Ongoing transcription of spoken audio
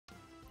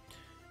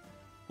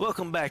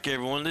Welcome back,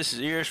 everyone. This is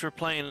Iris. We're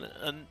playing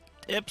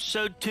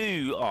episode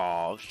 2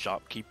 of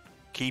Shoppe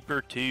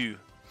Keeper 2.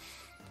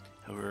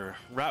 We're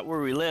right where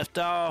we left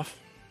off.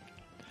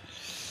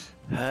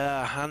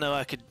 I know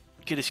I could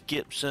have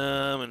skipped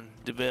some and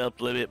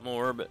developed a little bit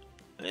more, but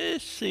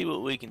let's see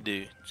what we can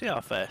do. See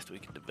how fast we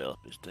can develop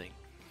this thing.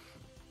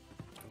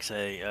 Like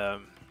say,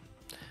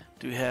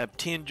 do we have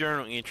 10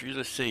 journal entries?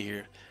 Let's see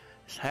here.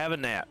 Let's have a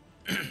nap.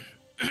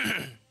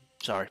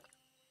 Sorry.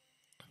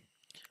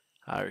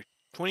 Alright.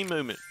 20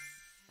 movement.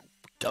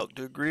 Talk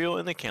to a grill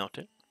and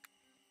accountant.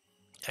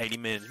 80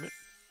 management.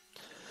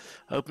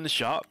 Open the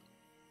shop.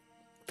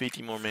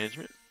 50 more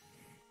management.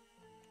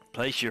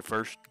 Place your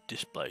first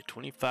display.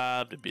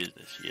 25 to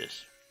business.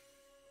 Yes.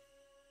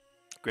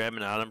 Grab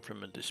an item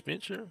from a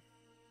dispenser.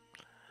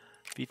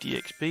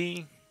 50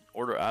 XP.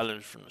 Order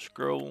items from the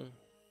scroll.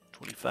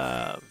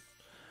 25.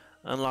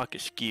 Unlock a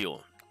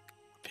skill.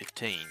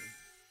 15.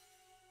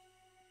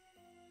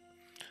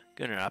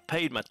 Gunner, I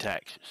paid my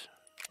taxes.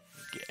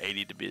 Get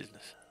 80 to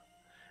business.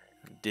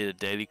 Did a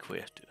daily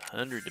quest.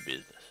 100 to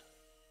business.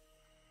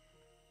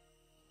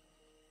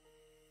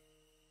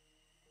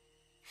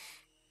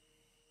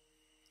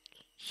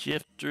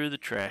 Shift through the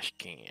trash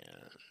can.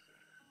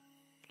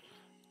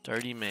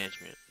 30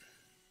 management.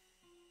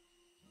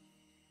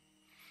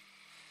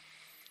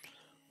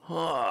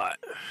 Alright.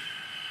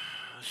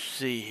 Let's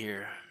see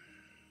here.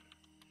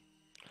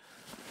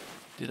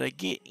 Did I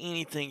get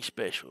anything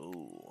special?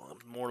 Ooh,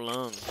 more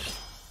lungs.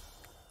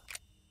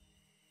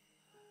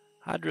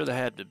 I'd rather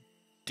have the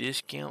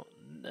discount.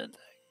 That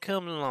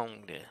comes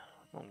along there.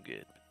 I'm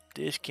good.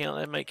 Discount,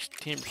 that makes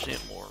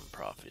 10% more in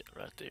profit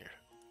right there.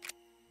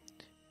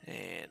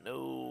 And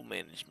no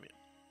management.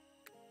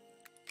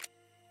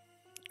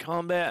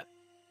 Combat.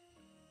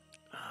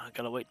 I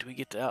gotta wait till we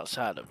get to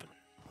outside of it.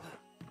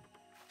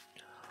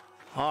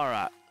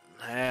 Alright.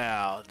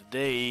 Now,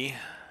 today,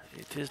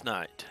 it is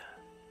night.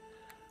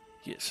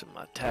 Get some of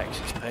my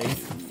taxes paid.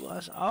 Ooh,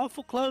 that's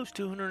awful close.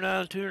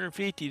 209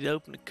 250 to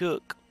open the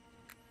cook.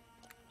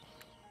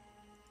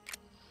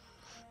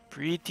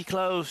 Pretty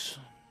close.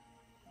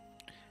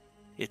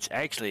 It's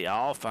actually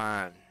all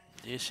fine.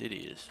 Yes, it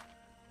is.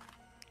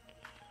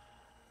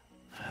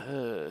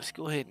 Let's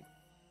go ahead and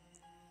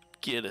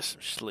get us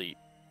some sleep.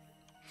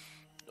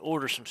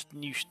 Order some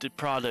new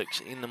products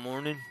in the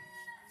morning.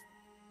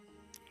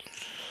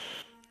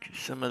 Get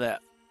some of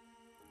that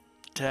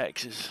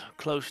taxes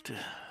close to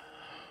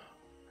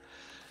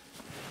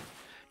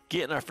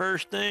getting our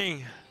first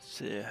thing.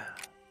 So,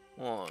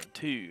 1,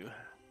 2.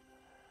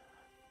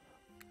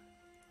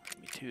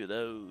 Two of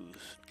those,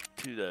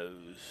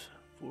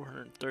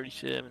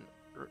 437.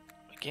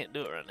 I can't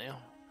do it right now.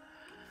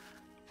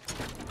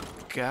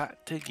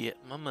 Got to get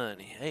my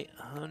money.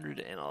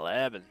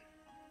 811.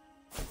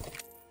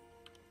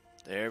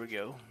 There we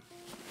go.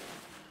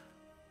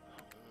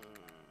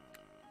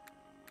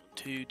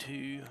 2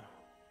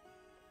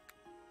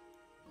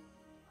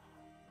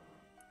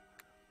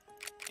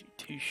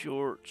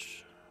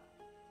 shorts,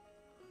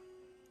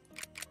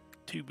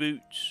 2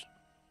 boots.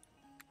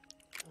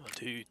 1,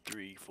 2,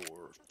 3, 4,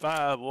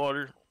 5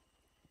 water.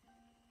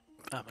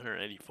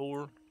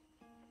 584.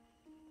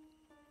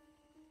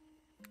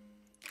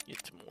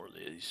 Get some more of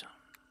these.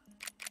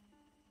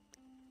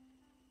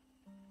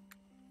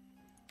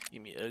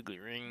 Give me an ugly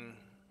ring.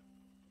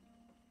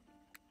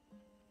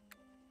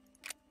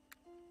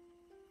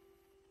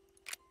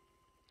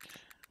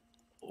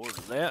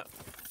 Order that.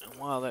 And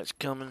while that's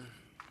coming,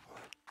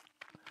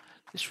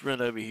 let's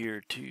run over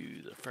here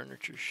to the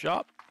furniture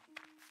shop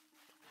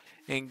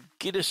and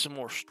get us some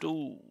more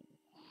stools.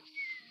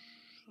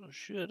 So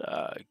should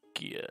I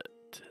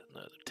get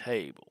another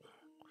table?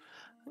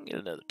 I can get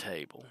another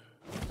table.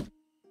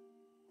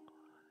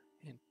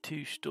 And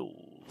 2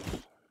 stools.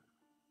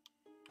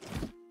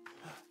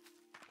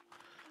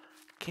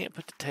 Can't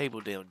put the table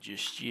down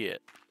just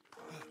yet.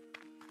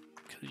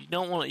 Cause you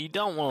don't want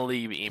to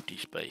leave empty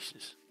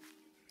spaces.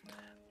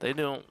 They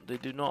do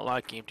not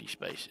like empty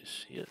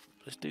spaces. Yep,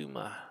 let's do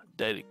my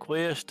daily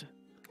quest.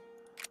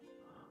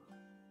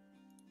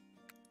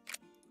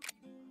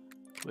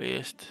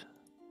 Quest.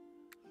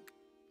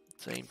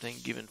 Same thing,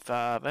 giving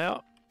 5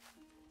 out.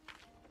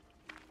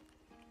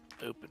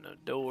 Open the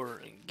door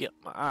and get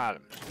my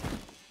items.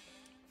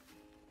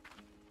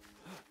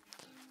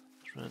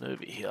 Let's run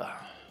over here.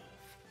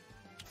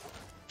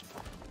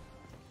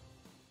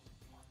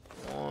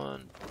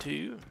 1,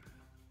 2.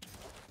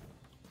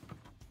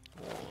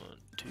 1,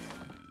 2,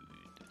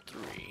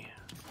 3.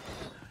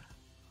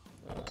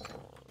 1,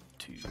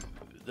 2,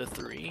 the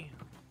 3.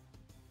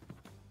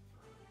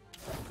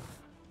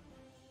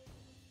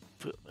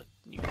 Put my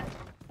new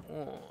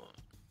 1,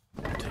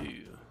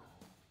 2.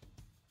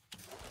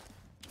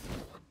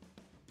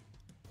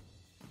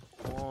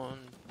 1,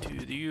 2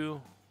 to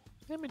you.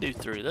 Let me do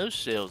 3. Those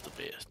sells the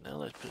best. Now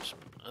let's put some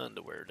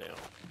underwear down.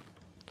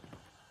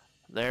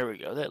 There we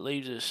go. That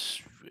leaves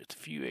us with a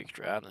few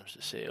extra items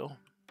to sell.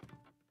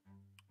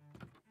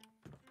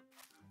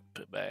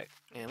 Put back.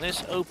 And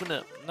let's open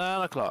up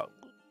 9 o'clock.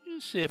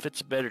 Let's see if it's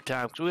a better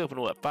time. Because we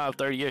opened, what,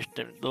 5:30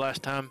 yesterday, the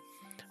last time,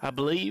 I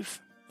believe.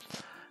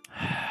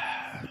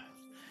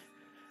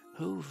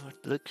 Ooh,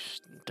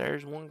 looks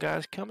there's one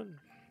guy's coming.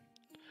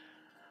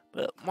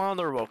 But while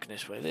they're walking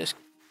this way, let's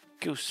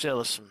go sell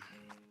us some.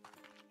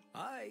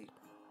 Hi.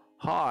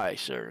 Hi,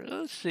 sir.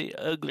 Let's see,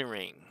 ugly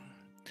ring.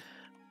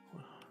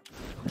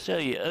 I'll sell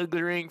you an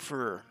ugly ring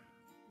for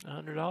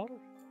 $100.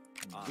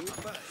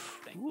 Goodbye.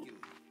 Thank Ooh. you.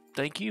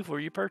 Thank you for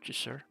your purchase,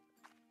 sir.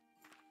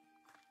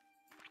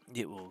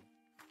 It will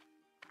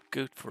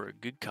go for a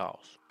good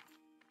cause.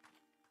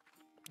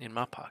 In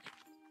my pocket.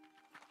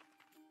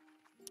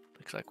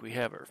 Looks like we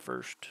have our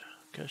first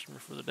customer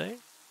for the day.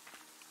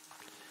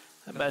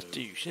 How about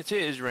you? Since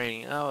it is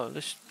raining,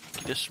 let's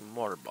get us some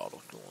water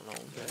bottles going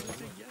on. That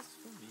is a yes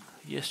for me.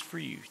 Yes, for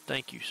you.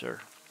 Thank you, sir.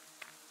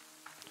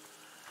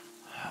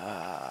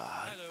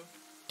 Hello.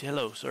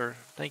 Hello, sir.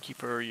 Thank you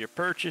for your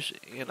purchase,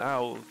 and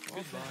I'll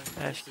Goodbye.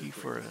 ask you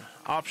for an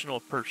optional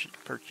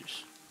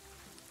purchase.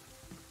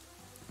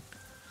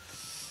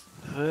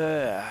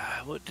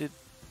 What did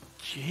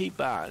he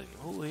buy?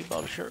 Oh, he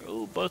bought a shirt.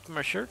 Oh, both of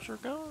my shirts are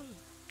gone.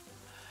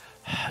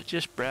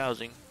 Just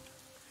browsing.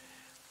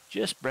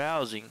 Just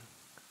browsing.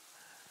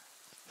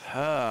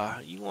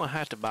 You won't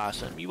have to buy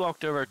something. You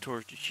walked over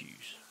towards the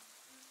shoes.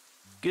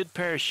 Good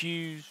pair of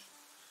shoes.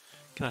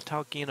 Can I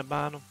talk you into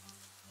buying them,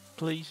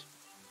 please?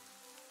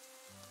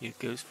 It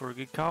goes for a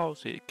good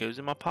cause. It goes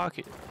in my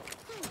pocket.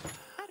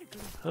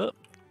 Up,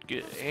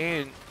 good.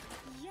 And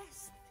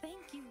Yes, thank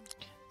you.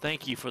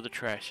 thank you for the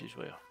trash as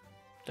well.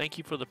 Thank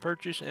you for the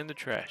purchase and the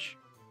trash.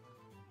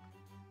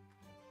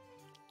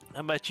 How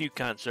about you,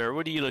 kind sir?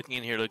 What are you looking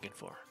in here looking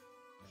for?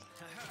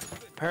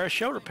 Pair of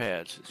shoulder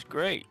pads. It's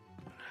great.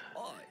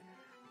 Hi.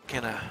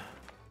 Can I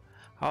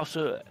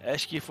also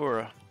ask you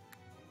for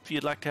if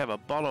you'd like to have a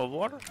bottle of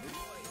water?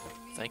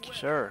 Thank you,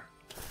 sir.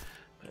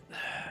 But,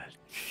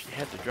 you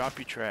had to drop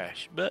your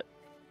trash, but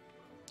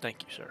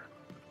thank you, sir.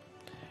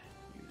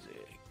 It was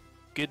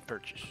a good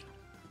purchase.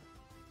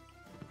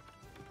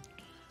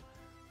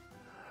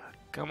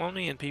 Come on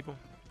in, people.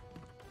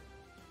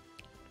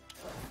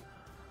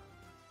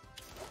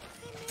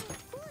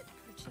 Good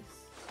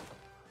purchase.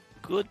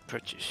 Good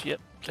purchase.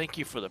 Yep. Thank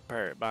you for the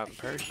buying the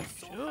pair of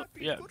shoes. Oh,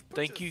 yeah.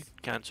 Thank you,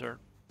 kind sir.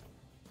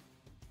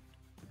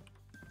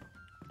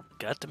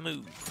 Got to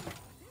move.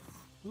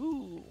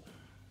 Ooh.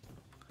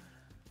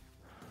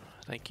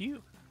 Thank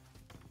you.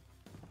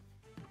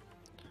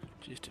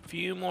 Just a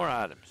few more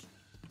items.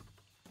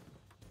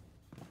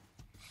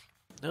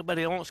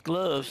 Nobody wants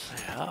gloves.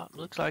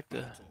 Looks like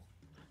the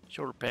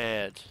shoulder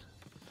pads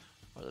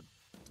are the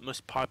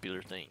most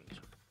popular things.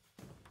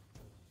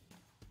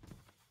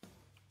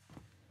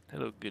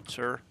 Hello, good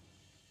sir.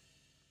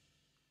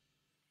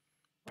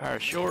 Pair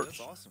of shorts.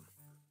 That's awesome.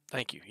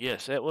 Thank you.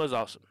 Yes, that was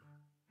awesome.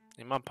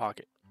 In my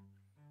pocket.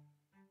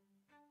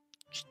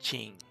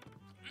 Ching.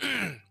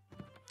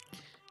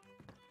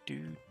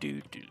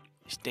 do.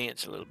 Let's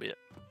dance a little bit.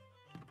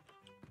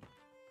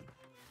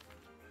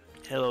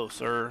 Hello,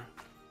 sir.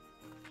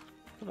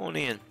 Come on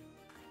in.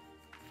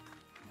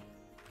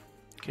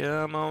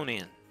 Come on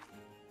in.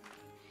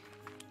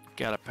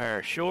 Got a pair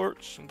of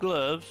shorts, some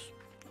gloves,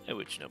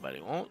 which nobody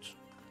wants,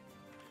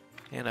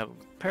 and a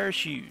pair of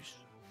shoes.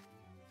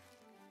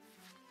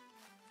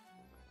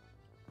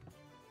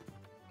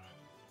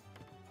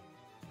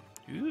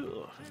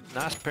 Ooh,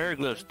 nice pair of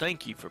gloves.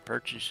 Thank you for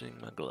purchasing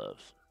my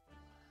gloves.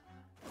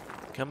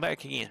 Come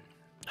back again.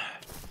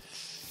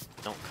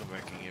 Don't come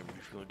back again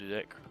if you're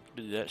gonna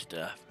do that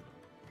stuff.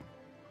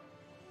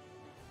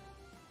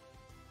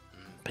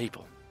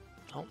 People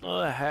don't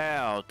know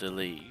how to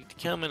leave. You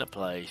come in a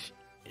place,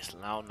 it's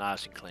all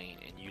nice and clean,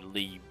 and you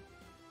leave.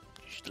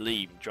 You just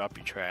leave and drop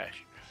your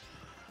trash.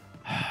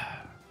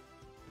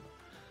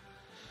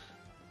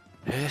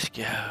 Let's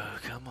go.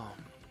 Come on.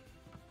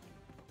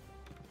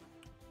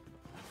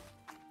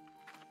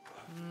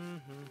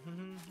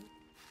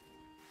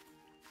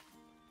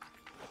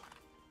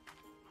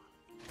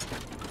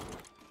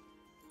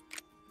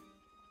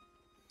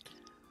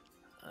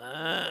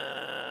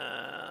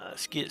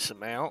 Let's get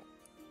some out.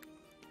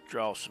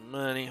 Draw some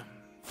money.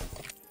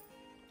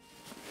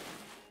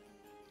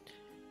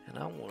 And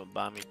I want to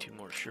buy me 2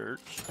 more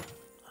shirts.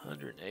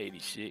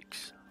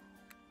 186.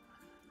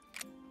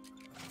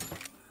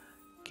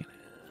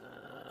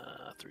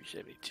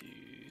 372.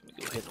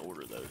 Go ahead and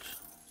order those.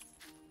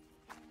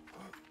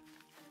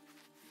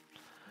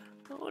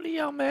 What are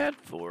y'all mad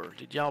for?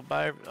 Did y'all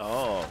buy?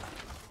 Oh,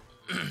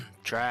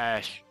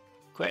 trash!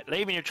 Quit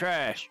leaving your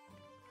trash.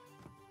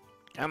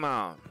 Come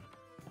on.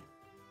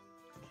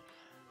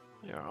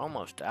 We are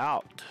almost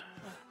out.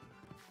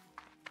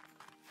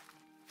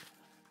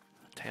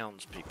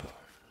 Townspeople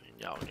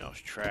and y'all's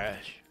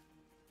trash.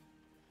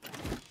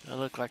 I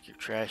look like your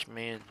trash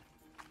man.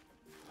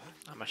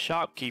 I'm a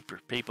shopkeeper,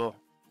 people,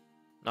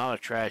 not a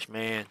trash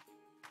man.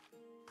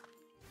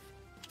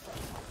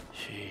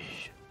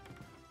 Sheesh.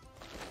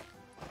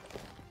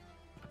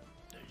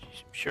 There's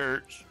some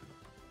shirts.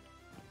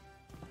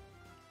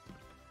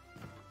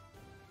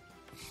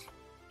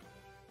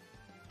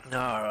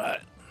 All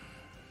right.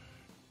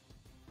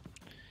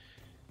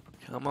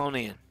 Come on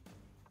in.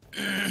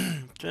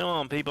 Come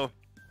on, people.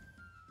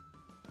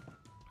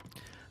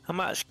 I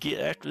might skip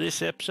after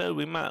this episode.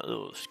 We might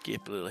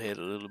skip a little ahead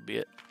a little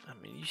bit. I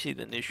mean, you see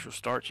the initial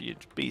start.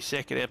 You'd be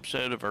second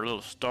episode of our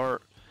little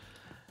start.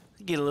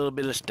 Get a little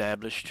bit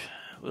established.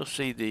 We'll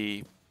see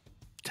the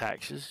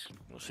taxes.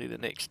 We'll see the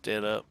next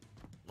setup.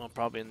 I'll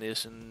probably in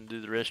this and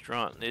do the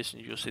restaurant and this,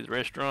 and you'll see the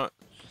restaurant.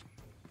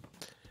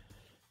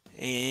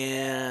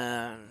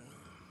 And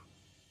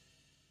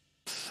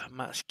I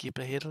might skip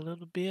ahead a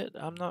little bit.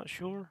 I'm not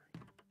sure.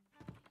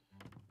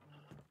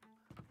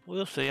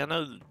 We'll see. I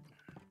know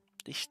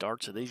these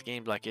starts of these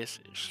games like this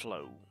is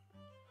slow.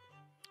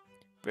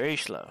 Very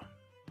slow.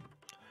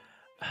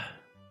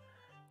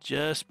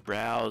 Just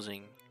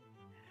browsing.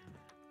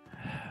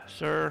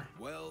 Sir,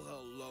 Well,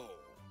 hello.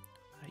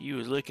 you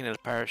was looking at a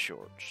pair of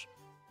shorts.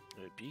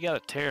 You got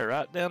a tear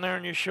right down there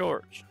in your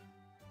shorts.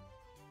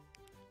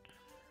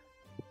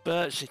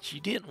 But since you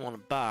didn't want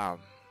to buy them,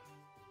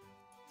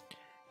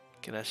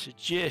 can I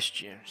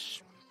suggest you?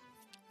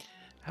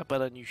 How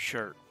about a new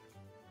shirt?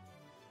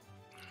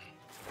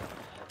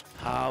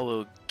 I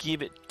will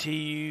give it to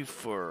you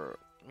for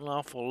an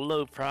awful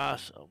low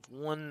price of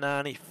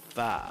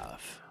 $195.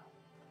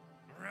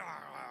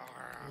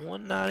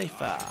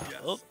 $195.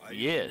 Oh,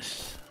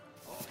 yes.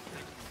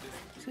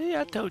 See,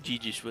 I told you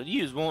just what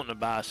you was wanting to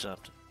buy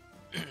something.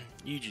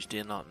 You just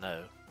did not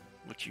know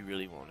what you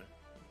really wanted.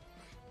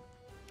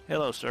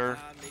 Hello, sir.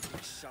 I'm making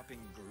shopping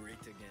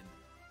great again.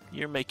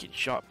 You're making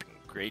shopping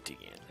great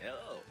again.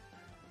 Hello.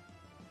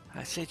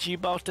 I said you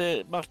bought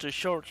the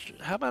shorts.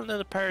 How about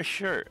another pair of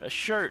a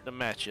shirt to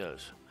match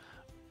those?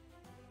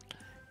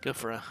 Go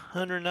for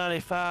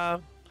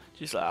 $195.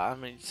 Just like, I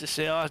mean, it's a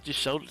sale. I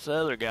just sold it to the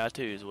other guy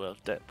too as well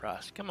at that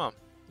price. Come on,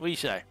 what do you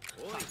say?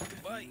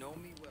 Oi, you know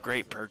me well.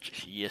 Great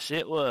purchase. Yes,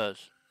 it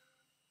was.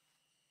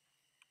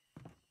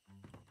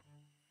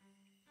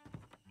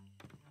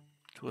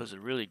 It was a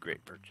really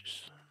great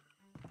purchase.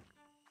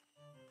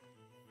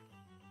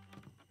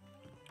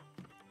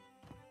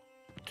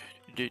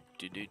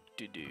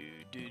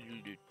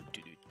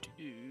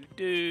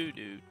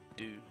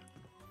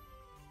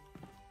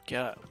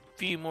 Got a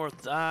few more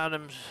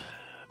items.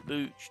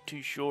 Boots,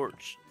 2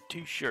 shorts,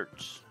 2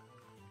 shirts.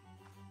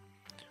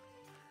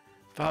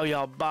 If all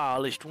y'all buy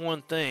at least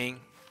one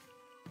thing,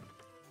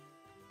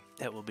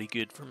 that will be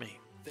good for me.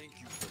 Thank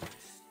you for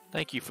this.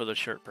 Thank you for the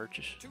shirt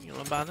purchase. You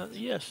want to buy another?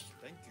 Yes.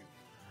 Thank you.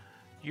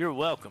 You're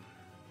welcome.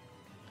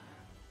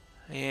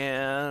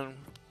 And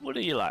what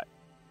do you like?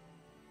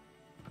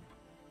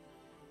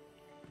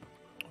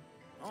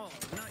 Oh,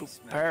 nice,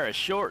 man. Pair of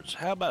shorts.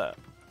 How about?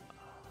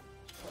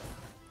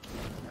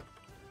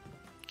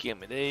 Give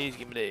me these.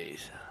 Give me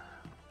these.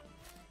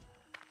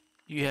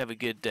 You have a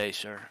good day,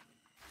 sir.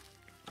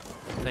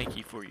 Thank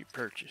you for your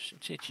purchase.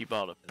 And since you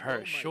bought a pair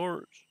of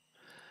shorts,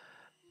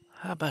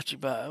 how about you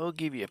buy? We'll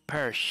give you a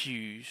pair of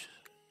shoes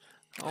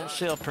on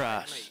sale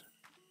price.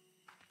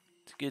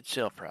 It's a good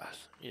sale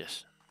price.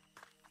 Yes.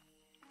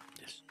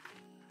 Yes.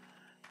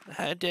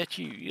 How that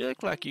you? You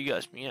look like you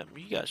got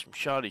some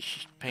shoddy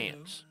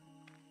pants.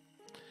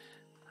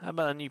 How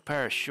about a new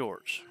pair of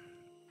shorts?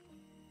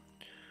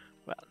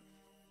 About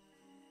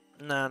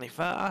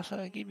 95. I said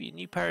I'll give you a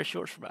new pair of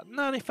shorts for about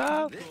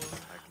 95. This I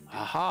can do.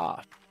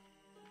 Aha.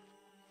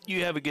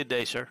 You have a good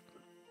day, sir.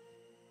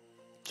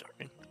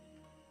 Sorry.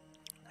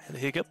 Had a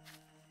hiccup.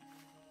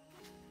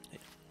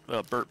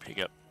 Well, burp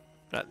hiccup.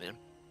 Right then.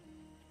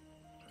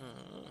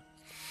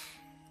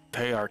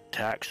 Pay our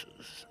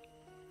taxes.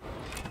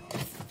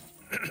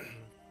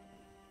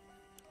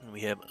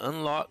 We have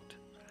unlocked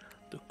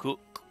the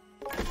cook.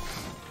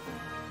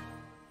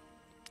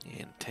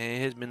 And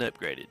 10 has been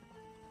upgraded.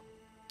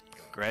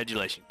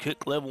 Congratulations.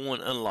 Cook level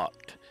 1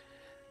 unlocked.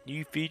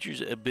 New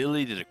features,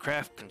 ability to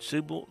craft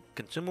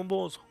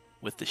consumables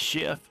with the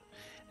chef,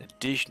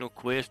 additional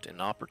quests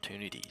and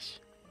opportunities.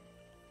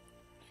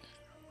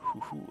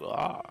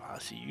 I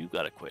see you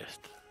got a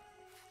quest.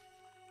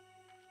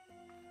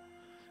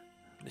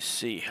 Let's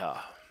see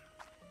how.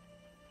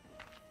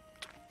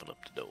 Open up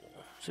the door.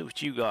 See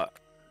what you got.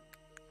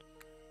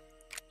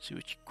 See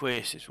what your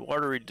quest is.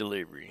 Water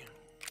delivery.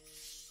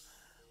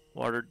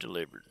 Water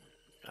delivered.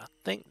 I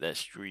think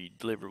that's where you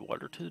deliver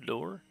water to the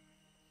door.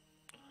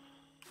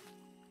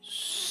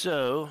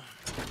 So,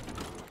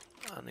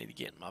 I need to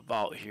get in my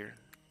vault here.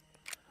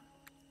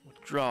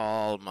 Withdraw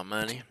all of my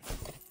money.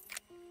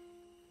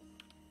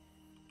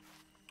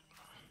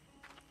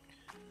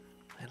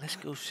 And let's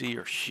go see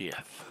our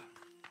chef.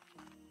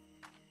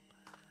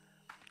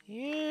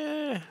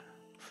 Yeah,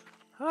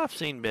 I've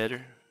seen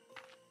better.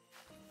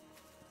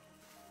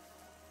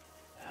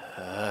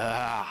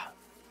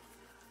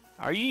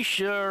 Are you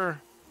sure?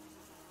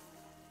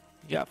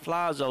 You got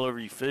flies all over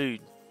your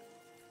food.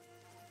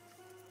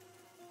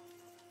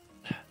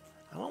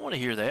 I don't want to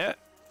hear that.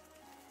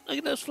 Look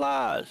at those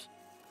flies.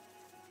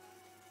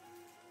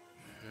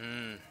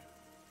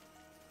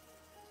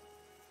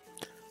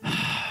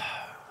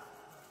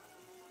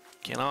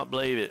 Cannot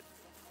believe it.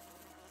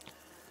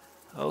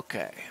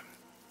 Okay.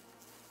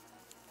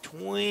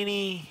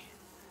 20.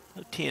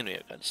 No, 10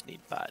 milk. I just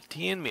need 5.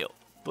 10 milk.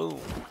 Boom.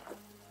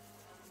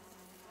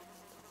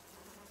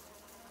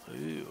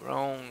 Ooh,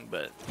 wrong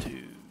button.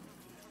 2.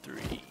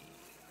 3,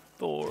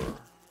 4,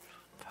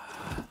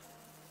 5,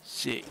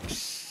 6,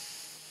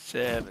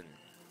 7,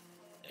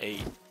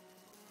 8,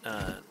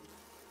 9,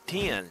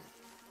 10.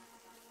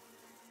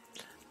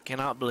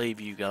 Cannot believe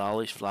you got all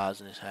these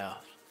flies in this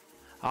house.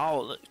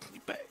 All,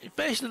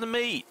 especially the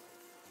meat.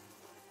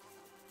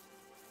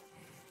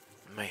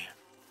 Man.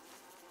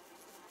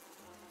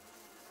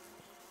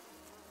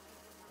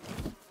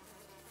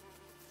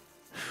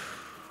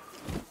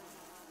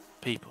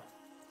 People.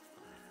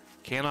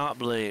 Cannot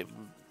believe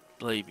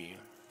you.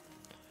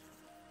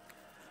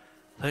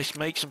 Let's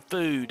make some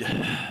food.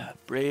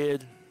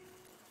 Bread.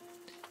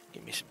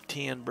 Give me some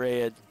tin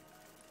bread.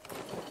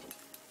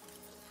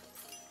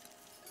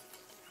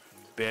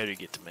 Better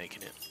get to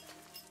making it.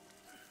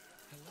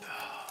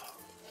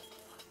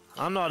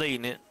 I'm not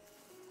eating it.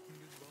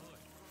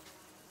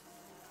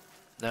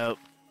 Nope.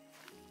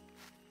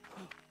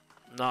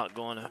 Not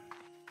gonna.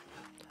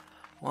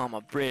 While my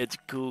bread's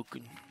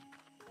cooking.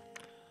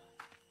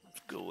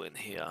 Let's go in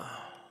here.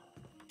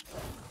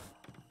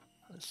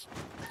 Let's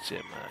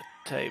set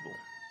my table.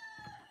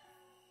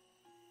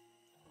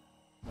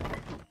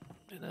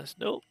 And that's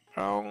nope,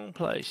 wrong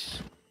place.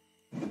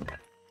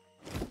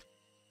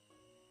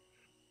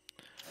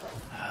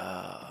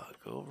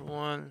 Go over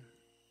one.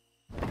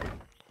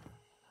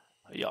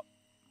 Yup,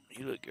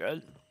 you look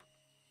good.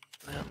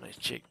 Now let's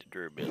check the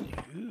durability.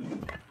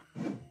 Ooh.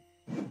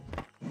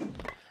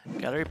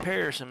 Gotta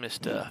repair some of this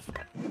stuff.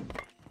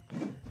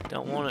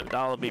 Don't want it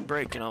all to be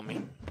breaking on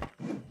me.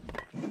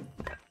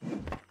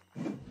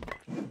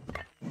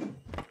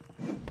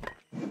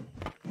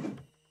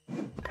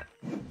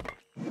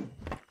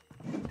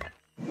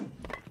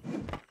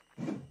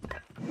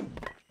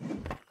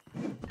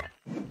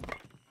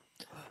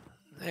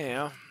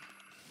 Now,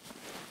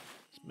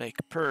 let's make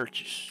a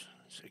purchase.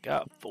 So we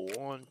got 4,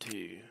 1,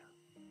 2.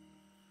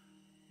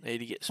 Need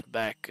to get some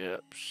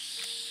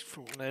backups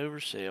for an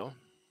oversell.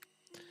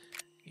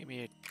 Give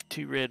me a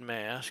 2 red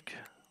mask.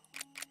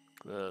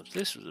 Gloves.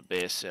 This was a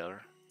bestseller.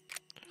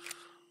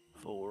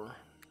 4.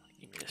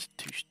 Give me this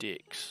 2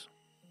 sticks.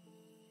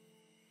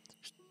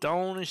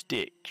 Stone and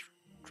sticks.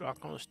 Rock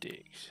on the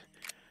sticks.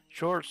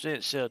 Shorts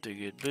didn't sell too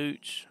good.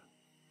 Boots.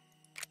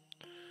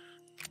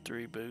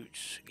 3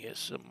 boots. Get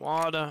some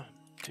water.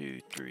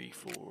 2, 3,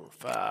 4,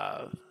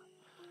 5,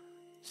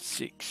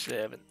 6,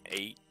 7,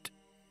 8.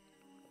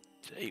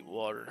 It's 8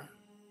 water.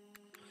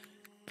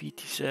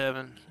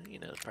 57. You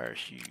know, pair of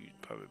shoes,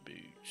 probably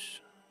boots.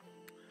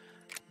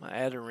 My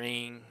add a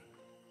ring.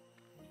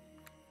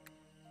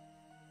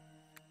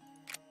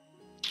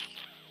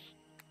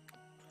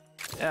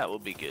 That will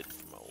be good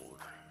for my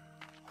order.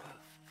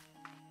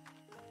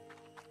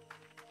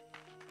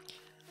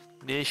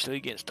 Initially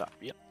getting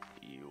stopped. Yep,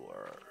 you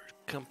are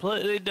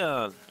completely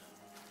done.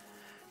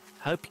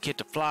 Hope you kept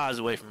the flies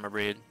away from my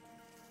bread.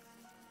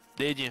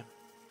 Did you?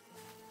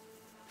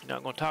 You're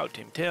not gonna talk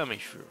to him. Tell me,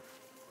 sure.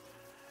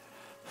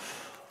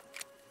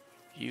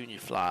 You and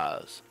your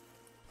flies.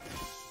 How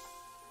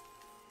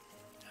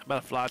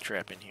about a fly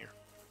trap in here?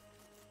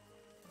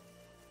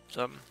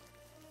 Something?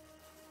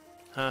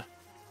 Huh?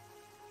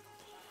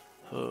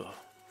 Oh.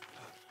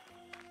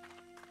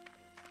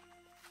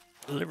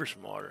 Deliver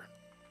some water.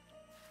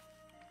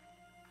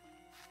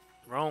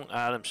 Wrong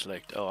item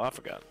select. Oh, I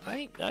forgot.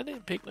 I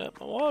didn't pick up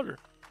my water.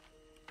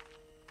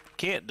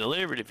 Can't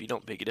deliver it if you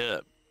don't pick it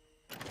up.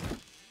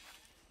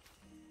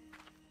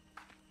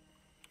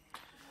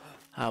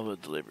 I will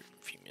deliver it in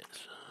a few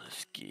minutes.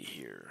 Let's get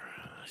here.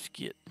 Let's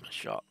get my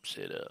shop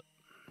set up.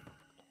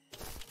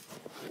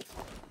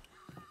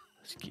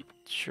 Let's get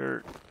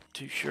shirt,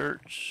 2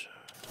 shirts.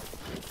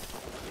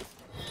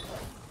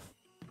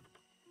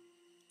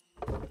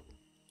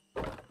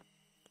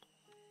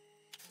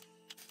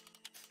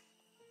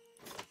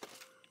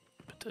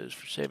 Put those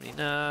for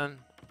 79.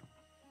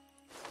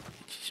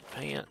 Get you some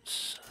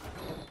pants.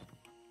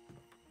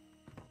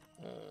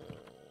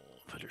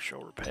 Put her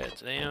shoulder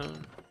pads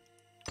down.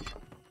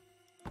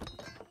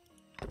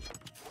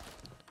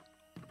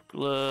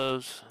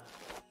 Gloves.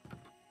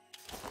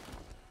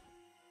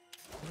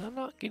 Did I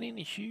not get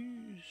any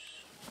shoes?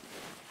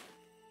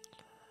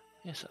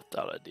 Yes, I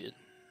thought I did.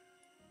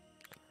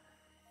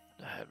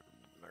 I have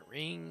my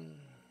ring.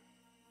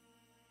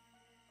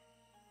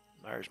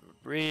 There's my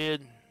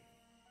bread.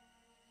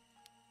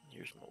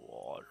 Here's my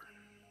water.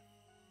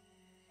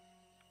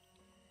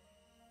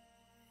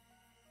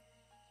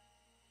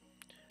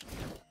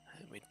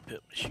 Let me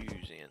put my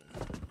shoes in.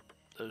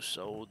 Those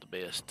sold the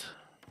best.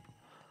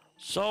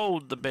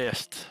 Sold the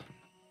best.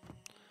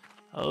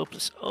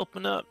 Let's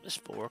open up. It's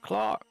 4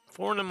 o'clock.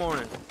 4 in the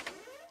morning.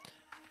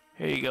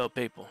 Here you go,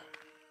 people.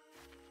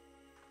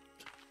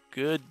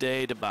 Good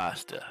day to buy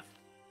stuff.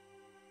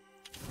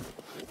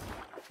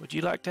 Would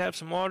you like to have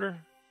some water?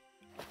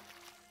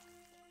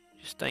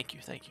 Just thank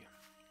you. I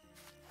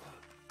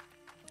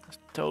was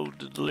told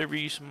to deliver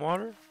you some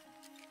water.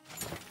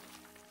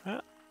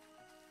 Right.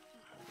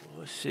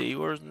 Let's see,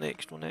 where's the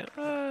next one at?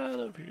 Right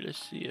over here.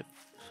 Let's see if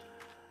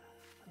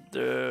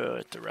they're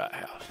at the right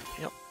house.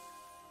 Yep.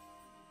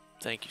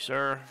 Thank you,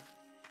 sir.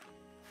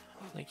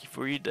 Thank you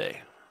for your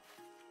day.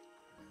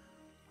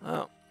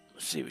 Oh,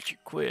 let's see what your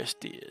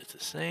quest is. The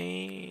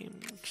same,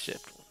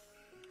 except one.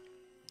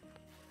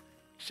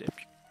 Except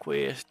your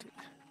quest.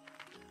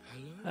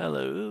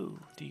 Hello.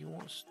 Do you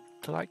want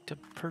to like to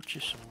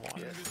purchase some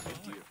water? Yes,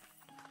 I do.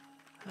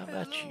 How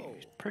about you Hello.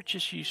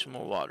 purchase you some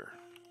more water?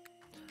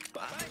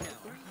 Bye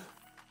now.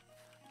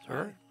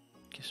 Sir,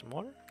 get some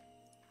water?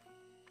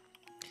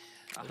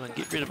 I'm gonna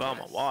get rid of all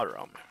my water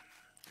on me.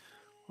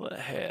 What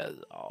has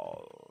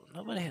all?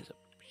 Nobody has a.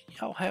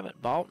 Y'all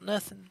haven't bought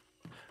nothing.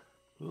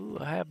 Ooh,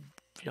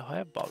 y'all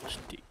have bought a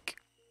stick.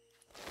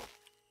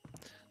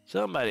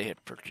 Somebody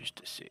had purchased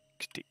a stick.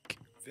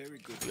 Very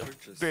good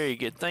purchase. Very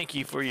good. Thank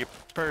you for your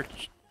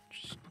purchase.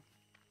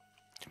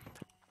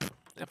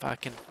 If I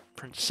can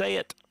say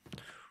it.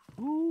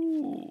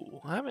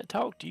 Ooh, I haven't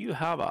talked to you.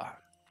 How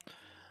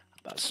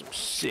about some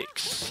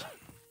 6?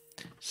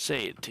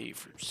 Say it to you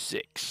for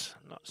 6,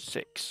 not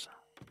 6.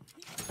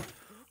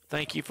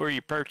 Thank you for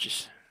your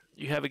purchase.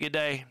 You have a good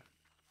day.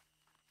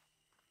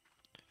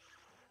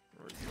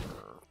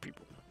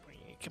 People,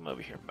 come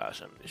over here and buy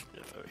some of this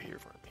stuff over here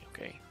for me,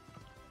 okay?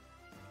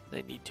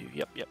 They need to.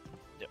 Yep.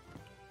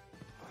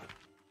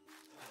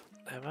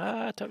 Have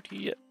I talked to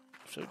you yet?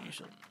 Showed you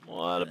something.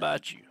 What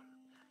about you?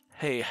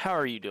 Hey, how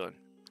are you doing?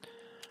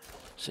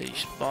 See,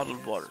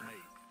 bottled water.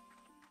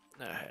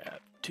 I have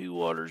 2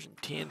 waters and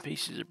 10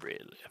 pieces of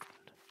bread left.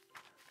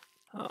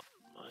 Oh,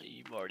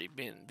 you've already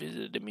been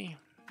visited me.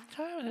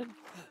 Hey.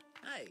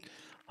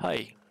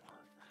 Hey.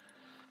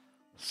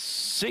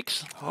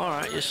 6?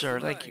 Alright, yes sir,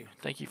 thank you.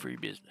 Thank you for your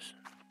business.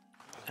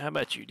 How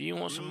about you? Do you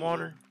want some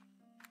water?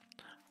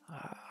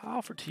 I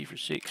offered to you for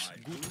 6.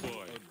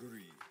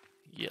 Agree.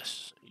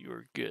 Yes, you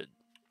are good.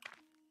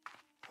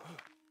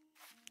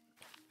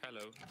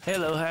 Hello.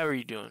 Hello, how are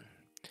you doing?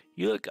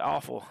 You look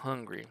awful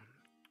hungry.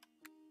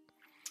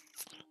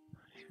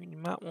 You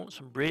might want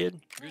some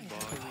bread.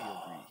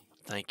 Goodbye.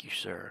 Thank you,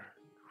 sir.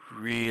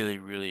 Really,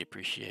 really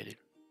appreciate it.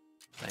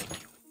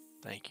 Thank you.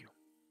 Thank you.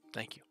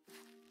 Thank you.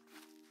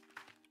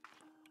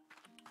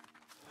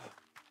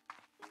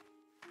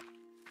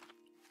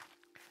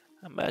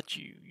 How about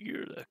you?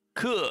 You're the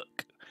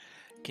cook.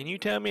 Can you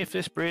tell me if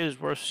this bread is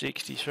worth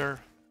 60, sir?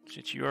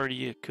 Since you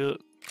already a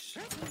cook.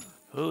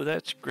 Oh,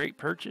 that's a great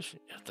purchase.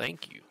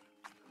 Thank you.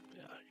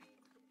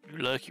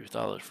 You're lucky with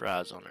all those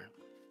fries on there.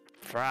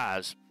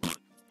 Fries.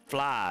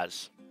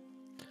 Flies.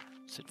 I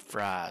said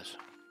fries.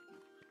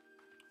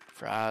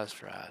 Fries.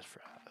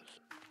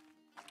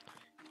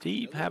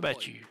 Steve, how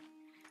about you?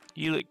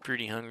 You look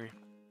pretty hungry.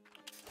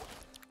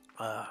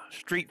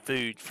 Street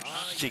food for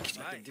 60.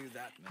 I can do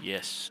that, man.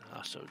 Yes,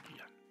 I sold you.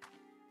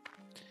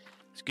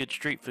 It's good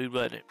street food,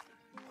 wasn't it?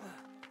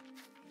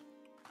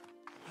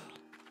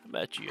 How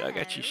about you? I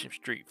got you some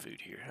street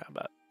food here. How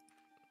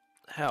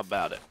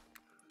about it?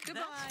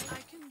 Goodbye. That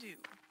I can do.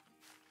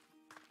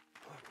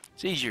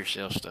 It's easier to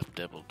sell stuff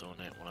double doing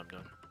that when I'm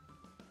done.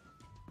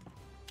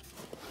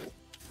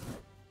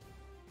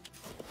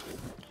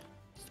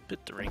 Let's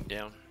put the ring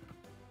down.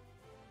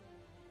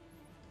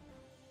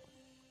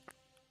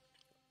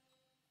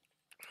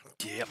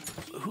 Yep.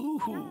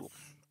 Ooh.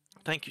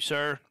 Thank you,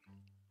 sir.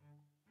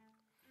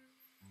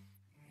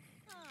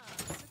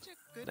 Such a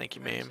good Thank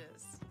you, ma'am.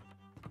 purchase.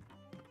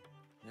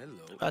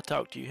 Hello. I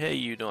talked to you. How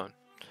you doing?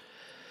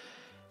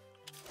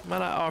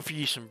 Might I offer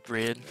you some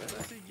bread?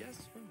 That's a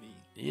yes for me.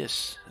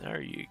 Yes, there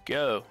you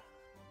go.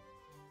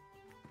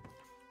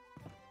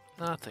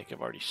 I think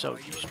I've already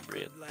sold you some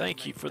bread.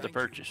 Thank you for the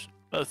purchase,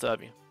 both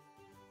of you.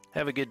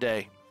 Have a good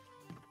day.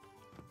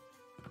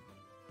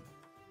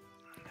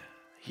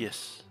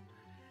 Yes.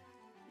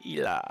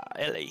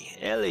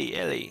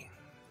 Ellie.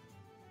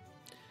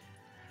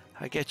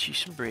 I got you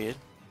some bread.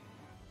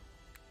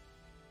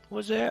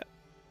 What's that?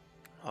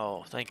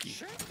 Oh, thank you.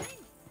 Sure thing.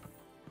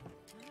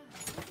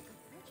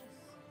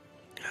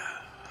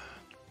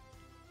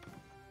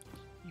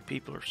 You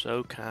people are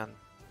so kind.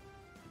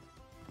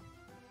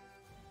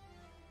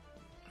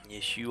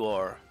 Yes, you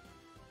are.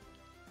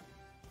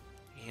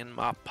 In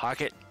my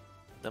pocket.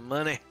 The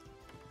money.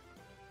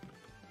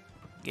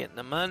 Getting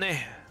the money.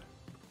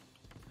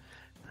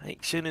 I think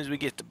as soon as we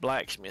get the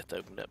blacksmith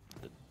opened up,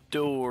 the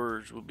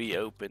doors will be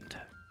opened.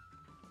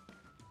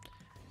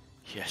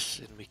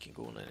 Yes, and we can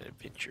go on an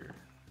adventure.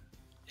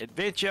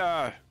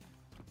 Adventure!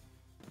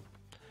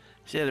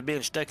 Instead of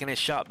being stuck in this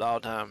shop the whole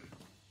time,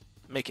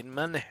 making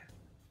money.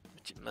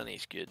 Which money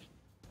is good.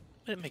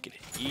 But it make it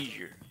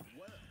easier.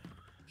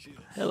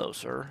 Hello,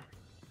 sir.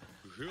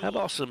 How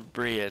about some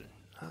bread?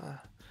 I'll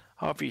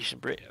offer you some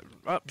bread.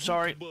 Oh,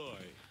 sorry.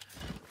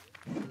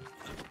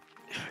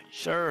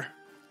 Sir.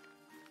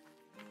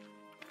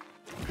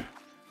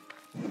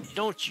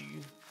 Don't you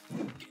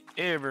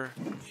ever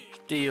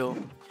steal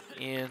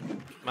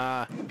in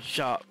my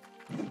shop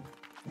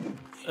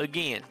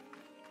again.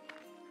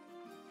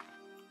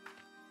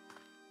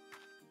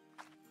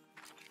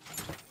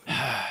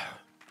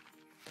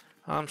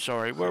 I'm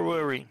sorry. Where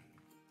were we?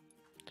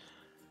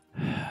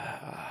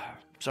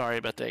 Sorry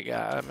about that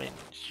guy. I mean,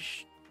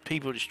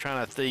 people just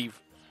trying to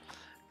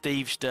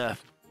thieve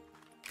stuff.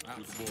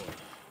 Good boy.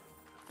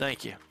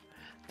 Thank you.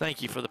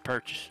 Thank you for the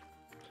purchase.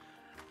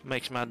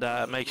 Makes my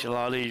diet makes it a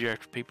lot easier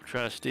after people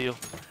try to steal.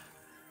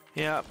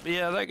 Yeah,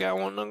 that guy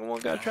one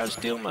guy tried to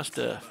steal my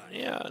stuff.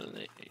 Yeah,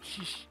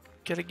 she's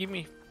gotta give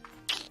me.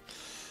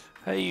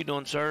 How you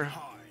doing, sir?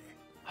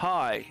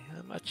 Hi. How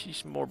about you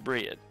some more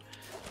bread?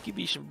 Give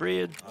you some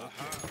bread.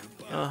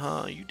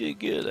 You did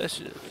good.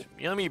 That's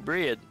yummy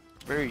bread.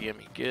 Very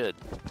yummy. Good.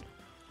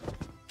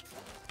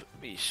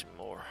 Put me some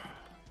more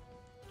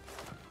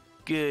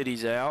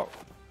goodies out.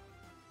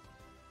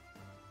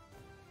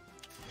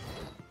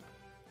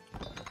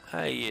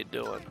 How you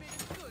doing?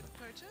 Good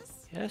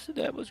purchase. Yes,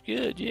 that was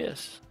good.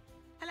 Yes.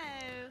 Hello.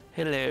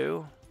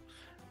 Hello.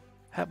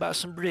 How about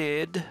some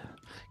bread?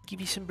 Give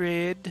you some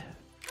bread.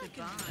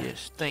 Goodbye.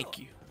 Yes, thank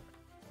you.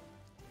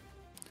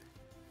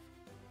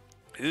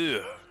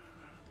 Ugh.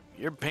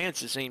 Your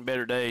pants have seen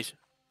better days.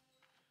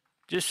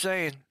 Just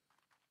saying.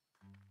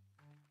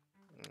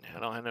 I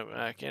don't have no.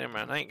 I can't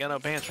remember. I ain't got no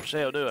pants for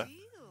sale, do I? Deal.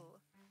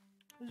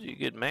 This is a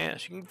good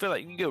mask. You can feel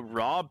like you can go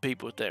rob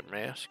people with that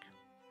mask.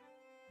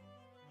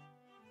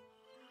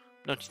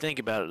 Don't you think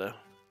about it though?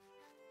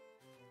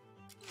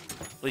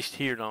 At least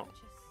here, don't.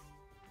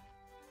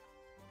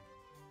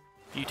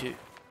 You too.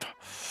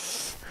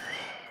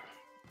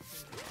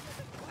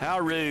 How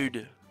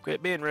rude.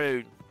 Quit being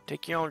rude.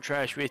 Take your own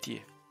trash with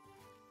you.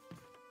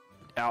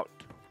 Out.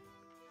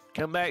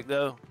 Come back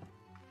though.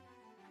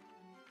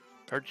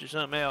 Purchase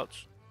something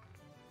else.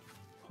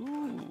 Ooh,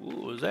 what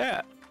was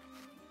that?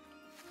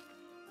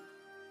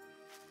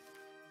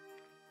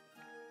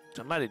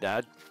 Somebody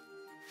died.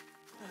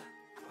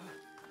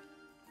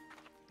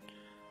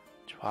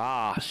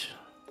 Twash.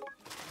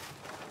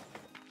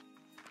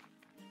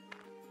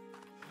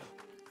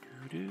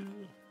 Doo-doo.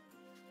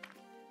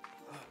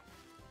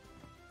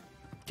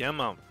 Come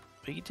on.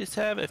 We can just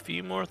have a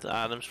few more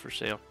items for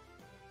sale.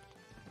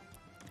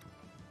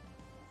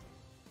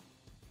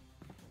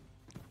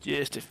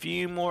 Just a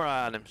few more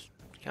items.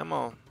 Come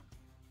on.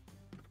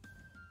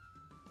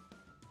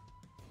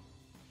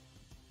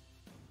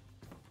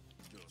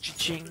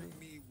 Cha-ching.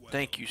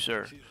 Thank you,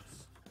 sir.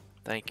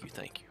 Thank you,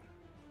 thank you.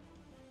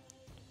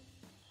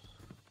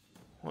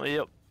 Well,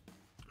 yep.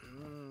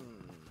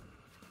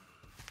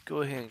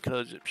 Go ahead and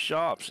close up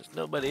shop since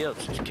nobody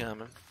else is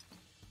coming.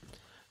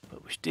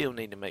 But we still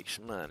need to make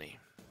some money.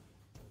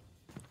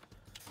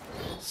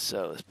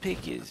 So let's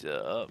pick his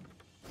up.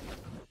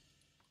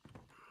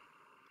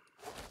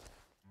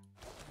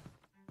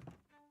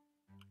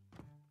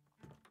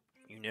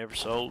 You never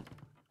sold?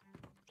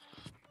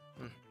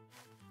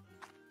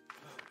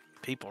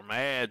 People are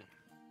mad.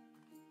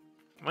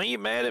 Why are you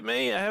mad at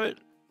me? I haven't.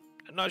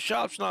 My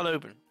shop's not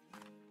open.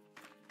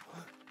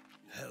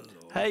 Hello.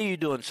 How you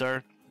doing,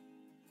 sir?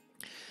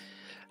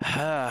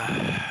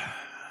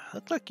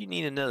 Looks like you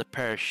need another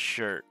pair of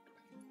shirt.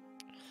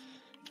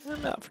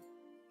 I'm out for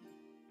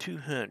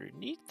 200.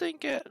 You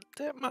think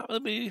that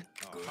might be?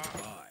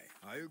 Goodbye.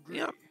 I agree.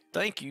 Yeah.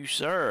 Thank you,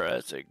 sir.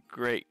 That's a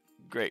great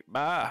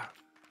buy.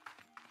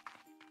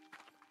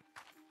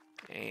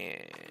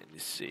 And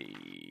let's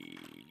see,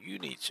 you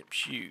need some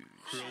shoes.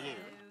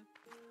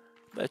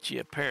 Bet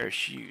you a pair of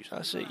shoes.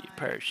 I see you a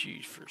pair of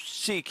shoes for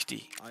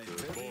 60. I am ready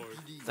to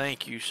leave.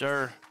 Thank you,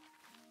 sir.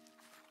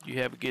 You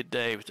have a good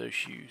day with those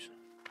shoes.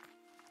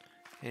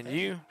 And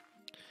you,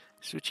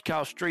 that's what you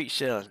call street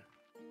selling.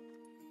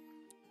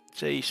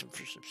 Sell you some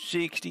for some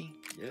 60.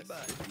 Yes.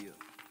 Deal.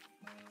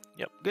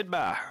 Yep.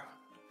 Goodbye.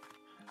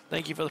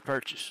 Thank you for the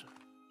purchase.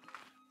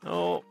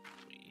 Oh,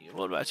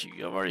 what about you?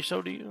 I've already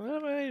sold to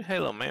you.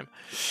 Hello, ma'am.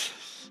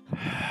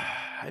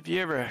 Have you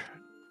ever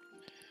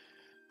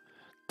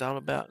thought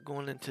about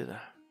going into the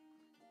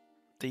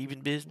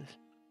thieving business?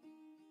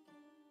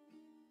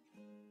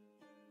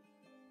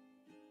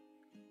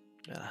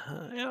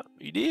 Yeah,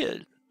 you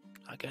did.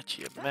 I got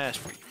you a mask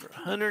for you for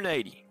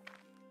 180.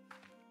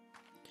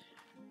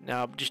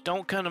 Now, just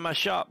don't come to my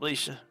shop,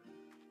 Lisa.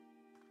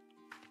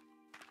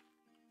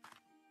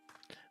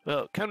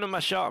 Well, come to my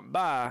shop and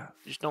buy.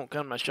 Just don't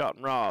come to my shop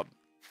and rob.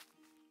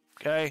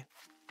 Okay?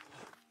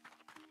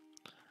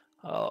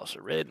 Oh, it's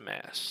a red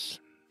mask.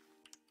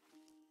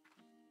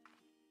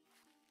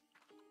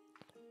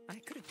 I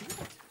could do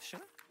that, sure.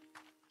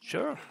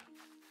 Sure.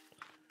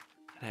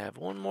 I have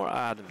one more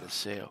item to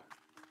sell.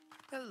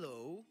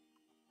 Hello.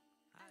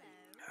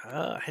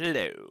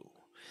 Hello.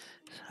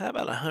 How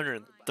about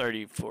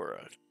 130 for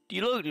a...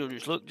 You'll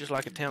just look just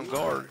like a town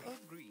guard.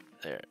 Agree.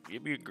 There, you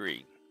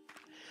agreed.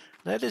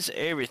 That is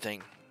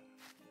everything.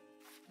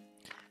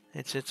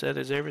 And since that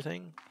is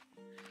everything,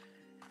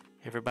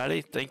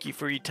 everybody, thank you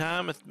for your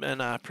time,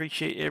 and I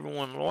appreciate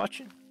everyone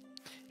watching.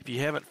 If you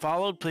haven't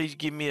followed, please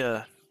give me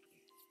a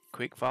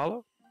quick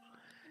follow.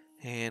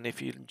 And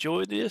if you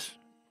enjoyed this,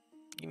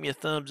 give me a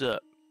thumbs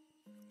up.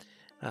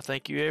 I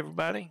thank you,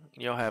 everybody.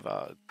 Y'all have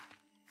a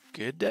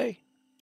good day.